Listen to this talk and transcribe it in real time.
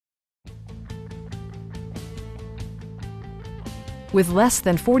With less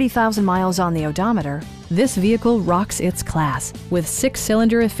than 40,000 miles on the odometer, this vehicle rocks its class with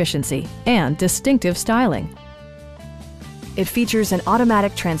 6-cylinder efficiency and distinctive styling. It features an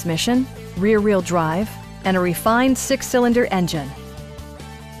automatic transmission, rear-wheel drive, and a refined 6-cylinder engine.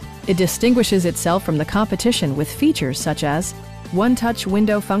 It distinguishes itself from the competition with features such as one-touch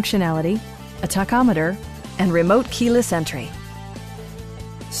window functionality, a tachometer, and remote keyless entry.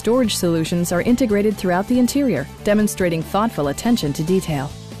 Storage solutions are integrated throughout the interior, demonstrating thoughtful attention to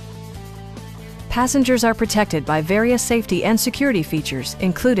detail. Passengers are protected by various safety and security features,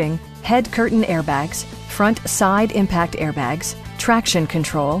 including head curtain airbags, front side impact airbags, traction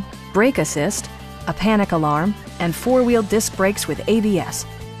control, brake assist, a panic alarm, and 4-wheel disc brakes with ABS.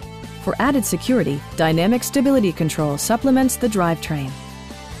 For added security, dynamic stability control supplements the drivetrain.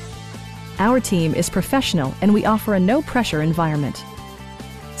 Our team is professional and we offer a no-pressure environment.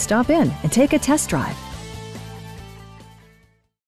 Stop in and take a test drive.